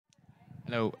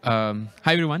Hello.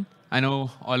 Hi, everyone. I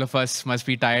know all of us must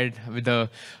be tired with a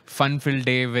fun-filled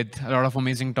day with a lot of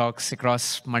amazing talks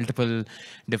across multiple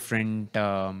different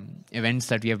events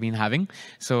that we have been having.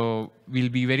 So we'll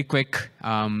be very quick.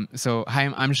 Hi, I'm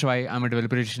Shivay. I'm a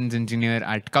developer relations engineer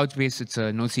at Couchbase. It's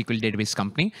a NoSQL database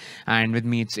company. And with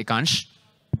me, it's Ekansh.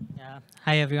 Yeah.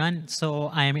 Hi, everyone. So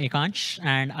I am Ekansh,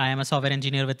 and I am a software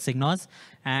engineer with SigNoz.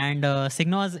 And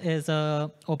SigNoz is a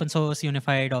open source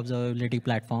unified observability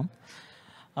platform.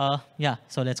 Yeah,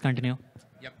 so let's continue.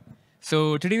 Yep.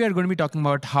 So today we are going to be talking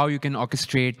about how you can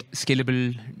orchestrate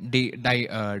scalable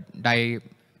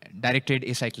directed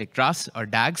acyclic graphs or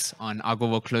DAGs on Argo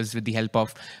workflows with the help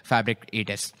of Fabric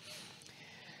ATS.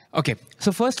 Okay,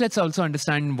 so first let's also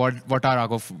understand what are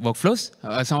Argo workflows.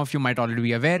 Some of you might already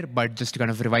be aware, but just to kind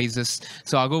of revise this.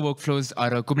 So Argo workflows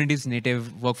are a Kubernetes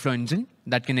native workflow engine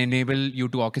that can enable you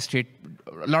to orchestrate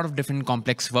a lot of different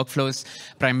complex workflows,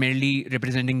 primarily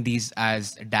representing these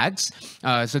as DAGs.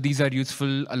 So these are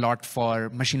useful a lot for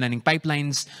machine learning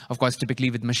pipelines. Of course,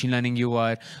 typically with machine learning, you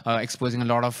are exposing a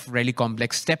lot of really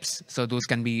complex steps. So those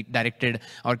can be directed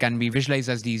or can be visualized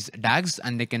as these DAGs,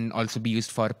 and they can also be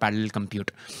used for parallel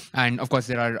compute. And of course,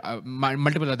 there are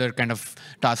multiple other kind of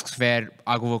tasks where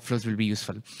Argo workflows will be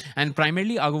useful. And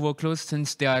primarily Argo workflows,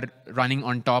 since they are running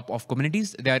on top of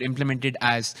Kubernetes, they are implemented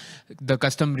as the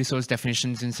custom resource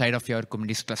definitions inside of your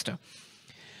Kubernetes cluster.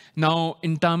 Now,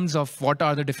 in terms of what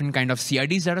are the different kind of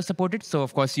CIDs that are supported, so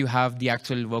of course you have the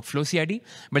actual workflow CID,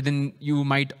 but then you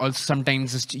might also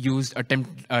sometimes just use a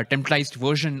templatized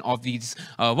version of these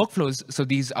workflows. So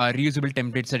these are reusable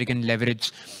templates that you can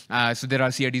leverage. So there are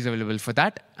CIDs available for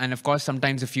that. And of course,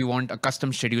 sometimes if you want a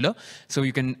custom scheduler, so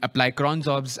you can apply cron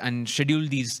jobs and schedule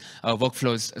these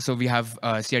workflows. So we have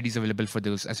CIDs available for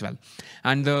those as well.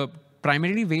 And the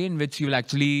primary way in which you will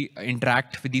actually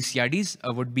interact with these CIDs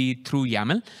would be through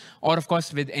YAML, or of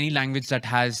course with any language that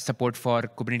has support for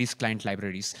Kubernetes client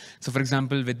libraries. So for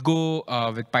example, with Go,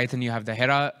 with Python, you have the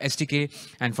Hera SDK,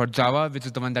 and for Java, which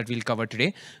is the one that we'll cover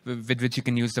today, with which you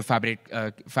can use the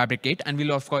Fabricate, and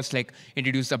we'll of course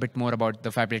introduce a bit more about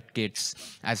the Fabricates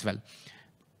as well.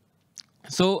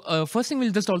 So first thing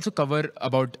we'll just also cover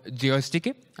about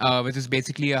JSDK, which is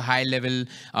basically a high-level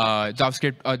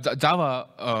Java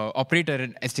operator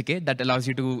SDK that allows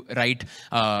you to write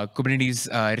Kubernetes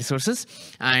resources.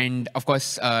 And of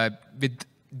course, with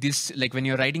this, like when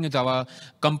you're writing a Java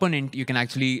component, you can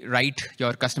actually write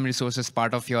your custom resource as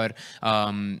part of your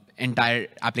entire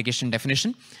application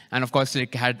definition. And of course,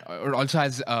 it also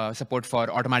has support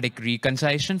for automatic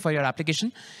reconciliation for your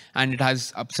application, and it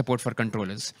has support for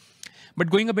controllers. But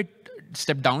going a bit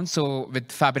step down, so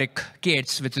with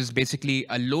Fabricates, which is basically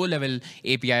a low-level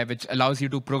API which allows you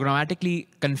to programmatically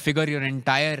configure your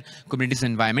entire Kubernetes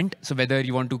environment. So whether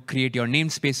you want to create your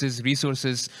namespaces,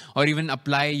 resources, or even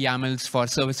apply YAMLs for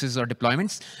services or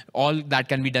deployments, all that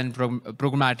can be done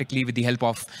programmatically with the help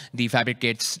of the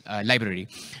Fabricates library.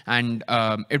 And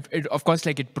of course,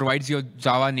 it provides your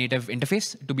Java native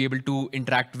interface to be able to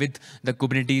interact with the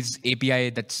Kubernetes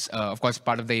API that's, of course,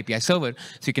 part of the API server.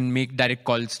 So you can make direct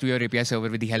calls to your API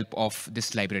server with the help of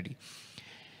this library.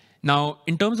 Now,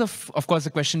 in terms of course,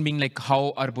 the question being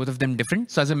how are both of them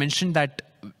different? So as I mentioned that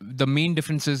the main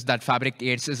difference is that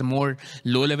Fabricates is a more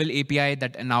low-level API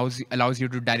that allows you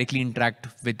to directly interact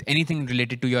with anything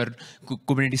related to your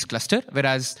Kubernetes cluster,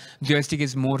 whereas JSDK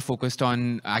is more focused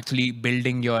on actually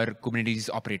building your Kubernetes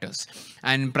operators.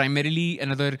 And primarily,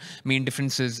 another main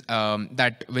difference is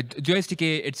that with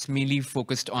JSDK, it's mainly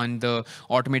focused on the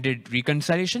automated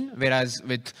reconciliation, whereas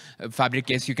with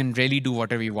Fabricates, you can really do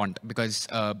whatever you want because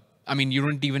I mean, you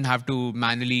don't even have to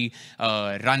manually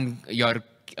run your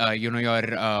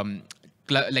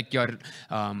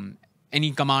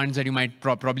any commands that you might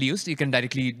probably use. You can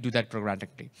directly do that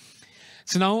programmatically.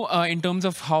 So now, in terms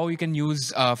of how you can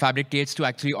use Fabricates to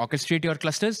actually orchestrate your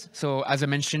clusters. So as I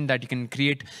mentioned, that you can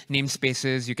create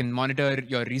namespaces, you can monitor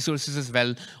your resources as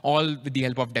well, all with the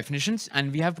help of definitions.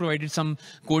 And we have provided some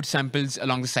code samples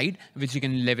along the side, which you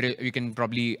can leverage. You can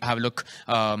probably have a look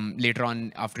later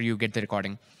on after you get the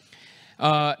recording.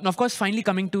 Now, of course, finally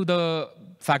coming to the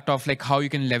fact of how you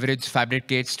can leverage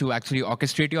Fabricates to actually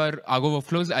orchestrate your Argo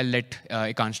workflows, I'll let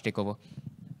Ekansh take over.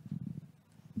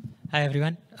 Hi,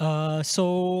 everyone.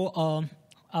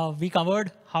 We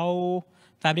covered how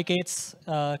Fabricates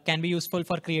can be useful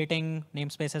for creating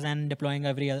namespaces and deploying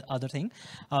every other thing.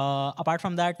 Apart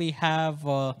from that, we have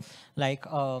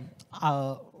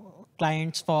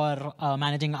clients for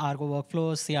managing Argo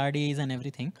workflows, CRDs, and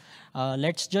everything.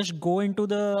 Let's just go into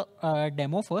the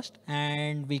demo first,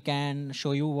 and we can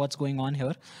show you what's going on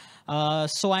here.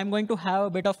 So I'm going to have a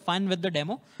bit of fun with the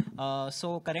demo.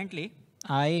 So currently,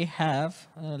 I have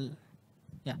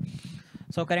Yeah.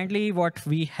 So currently what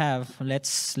we have,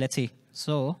 let's see.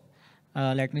 So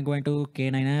let me go into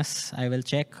K9S. I will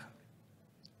check.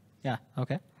 Yeah.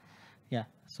 Okay. Yeah.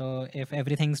 So if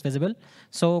everything's visible.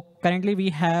 So currently we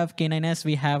have K9S,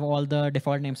 we have all the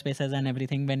default namespaces and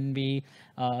everything when we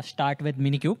start with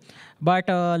Minikube. But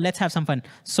let's have some fun.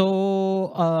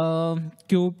 So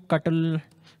kubectl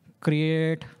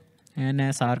create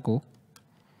ns argo,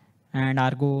 and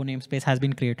Argo namespace has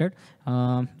been created.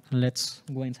 Let's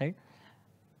go inside.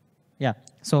 Yeah,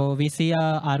 so we see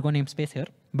a Argo namespace here,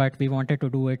 but we wanted to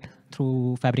do it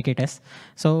through Fabricate S.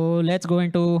 So let's go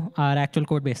into our actual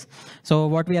code base. So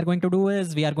what we are going to do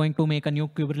is we are going to make a new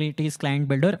Kubernetes client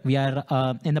builder. We are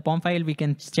in the POM file, we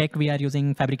can check we are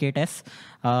using Fabricate S.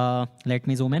 Let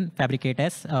me zoom in, Fabricate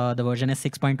S, the version is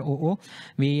 6.00.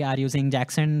 We are using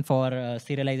Jackson for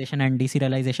serialization and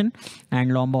deserialization,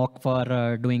 and Lombok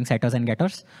for doing setters and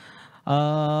getters.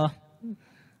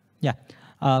 Yeah.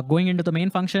 Going into the main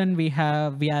function, we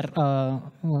are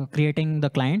creating the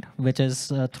client, which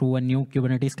is through a new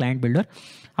Kubernetes client builder.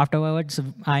 Afterwards,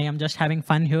 I am just having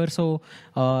fun here, so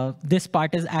this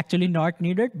part is actually not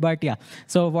needed. But yeah,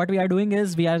 so what we are doing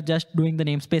is we are just doing the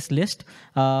namespace list.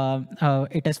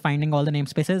 It is finding all the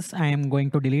namespaces. I am going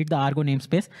to delete the Argo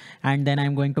namespace, and then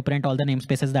I'm going to print all the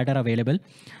namespaces that are available.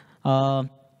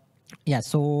 Yeah,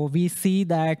 so we see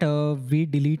that we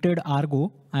deleted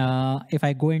Argo. If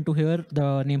I go into here,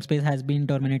 the namespace has been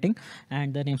terminating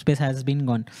and the namespace has been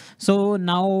gone. So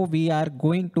now we are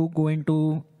going to go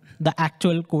into the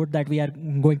actual code that we are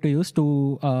going to use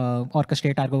to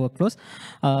orchestrate Argo workflows.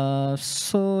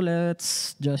 So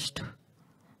let's just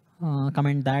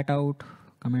comment that out,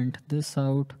 comment this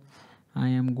out. I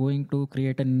am going to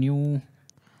create a new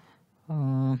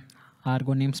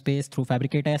Argo namespace through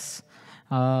Fabricate S.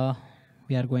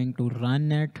 We are going to run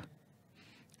it,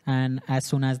 and as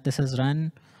soon as this is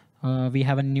run, we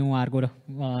have a new Argo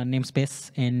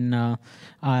namespace in our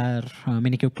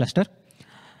Minikube cluster.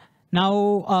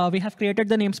 Now we have created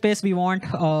the namespace. We want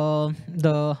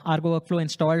the Argo workflow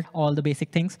installed, all the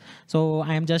basic things. So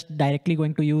I am just directly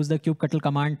going to use the kubectl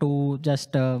command to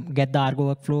just get the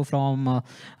Argo workflow from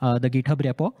the GitHub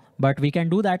repo. But we can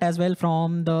do that as well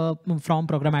from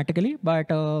programmatically.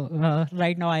 But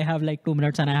right now I have like 2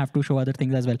 minutes and I have to show other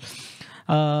things as well.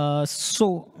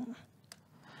 So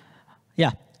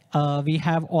yeah. We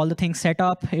have all the things set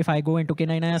up. If I go into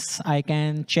K9S, I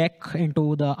can check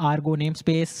into the Argo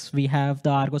namespace. We have the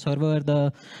Argo server,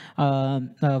 the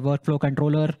workflow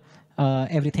controller,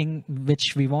 everything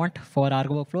which we want for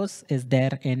Argo workflows is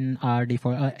there in our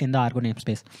default in the Argo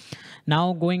namespace.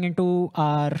 Now going into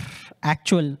our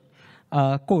actual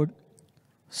code.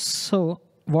 So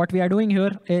what we are doing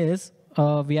here is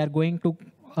we are going to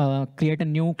create a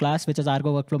new class, which is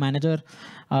Argo Workflow Manager.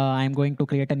 I'm going to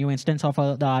create a new instance of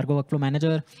the Argo Workflow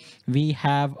Manager. We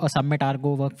have a submit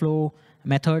Argo Workflow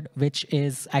method, which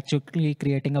is actually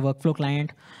creating a workflow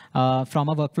client from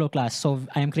a workflow class. So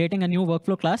I am creating a new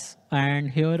workflow class, and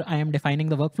here I am defining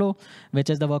the workflow, which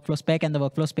is the workflow spec and the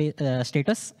workflow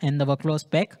status. In the workflow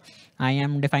spec, I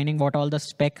am defining what all the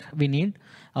spec we need.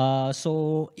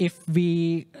 So if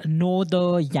we know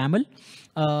the YAML,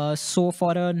 so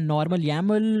for a normal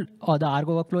YAML or the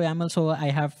Argo workflow YAML, so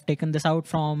I have taken this out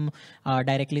from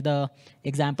directly the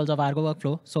examples of Argo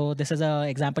workflow. So this is an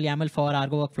example YAML for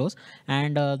Argo workflows,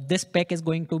 and this spec is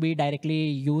going to be directly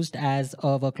used as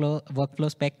a workflow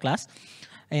spec class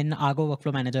in Argo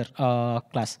Workflow Manager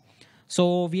class.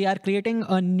 So we are creating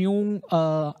a new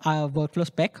workflow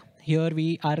spec. Here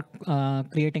we are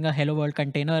creating a hello world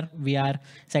container. We are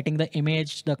setting the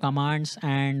image, the commands,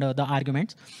 and the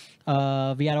arguments.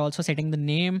 We are also setting the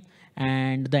name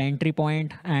and the entry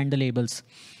point and the labels.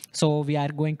 So we are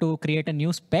going to create a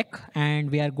new spec, and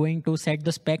we are going to set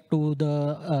the spec to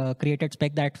the created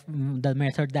spec, that the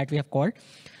method that we have called.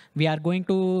 We are going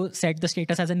to set the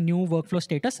status as a new workflow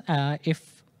status.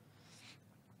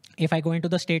 If I go into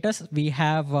the status, we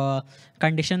have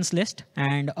conditions list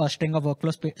and a string of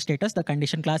workflow status. The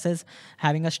condition class is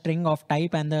having a string of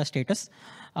type and the status.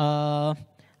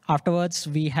 Afterwards,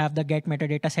 we have the get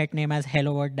metadata set name as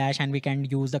hello world dash, and we can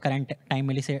use the current time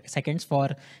milliseconds for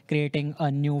creating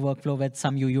a new workflow with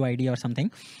some UUID or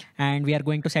something. And we are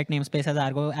going to set namespace as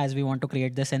Argo, as we want to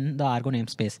create this in the Argo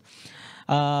namespace.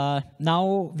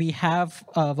 Now we have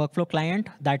a workflow client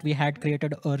that we had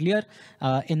created earlier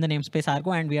in the namespace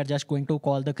Argo, and we are just going to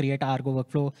call the create Argo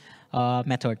workflow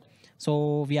method.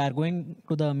 So we are going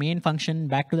to the main function,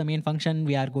 back to the main function.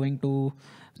 We are going to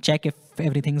check if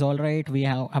everything's all right. We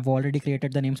have already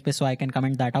created the namespace, so I can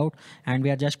comment that out. And we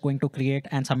are just going to create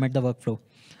and submit the workflow.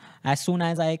 As soon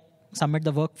as I submit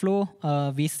the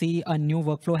workflow, we see a new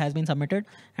workflow has been submitted,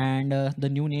 and the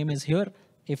new name is here.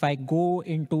 If I go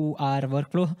into our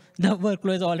workflow, the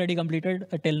workflow is already completed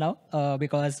till now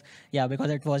because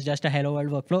it was just a hello world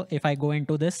workflow. If I go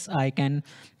into this, I can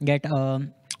get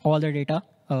all the data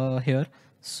here.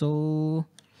 So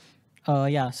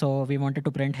so we wanted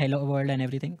to print hello world and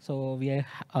everything. So we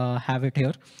have it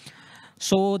here.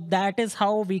 So that is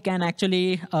how we can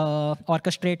actually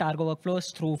orchestrate Argo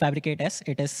workflows through Fabricate S.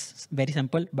 It is very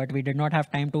simple, but we did not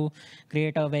have time to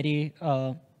create a very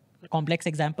complex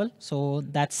example. So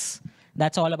that's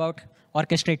all about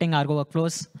orchestrating Argo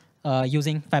workflows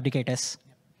using Fabricate S.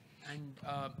 And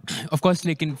of course,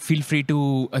 you can feel free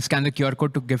to scan the QR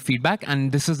code to give feedback.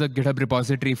 And this is the GitHub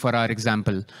repository for our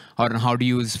example on how to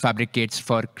use Fabricates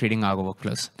for creating Argo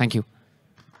workflows. Thank you.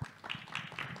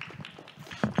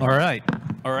 All right.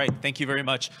 Thank you very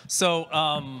much. So,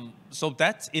 so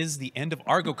that is the end of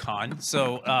ArgoCon.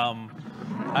 So,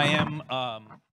 I am.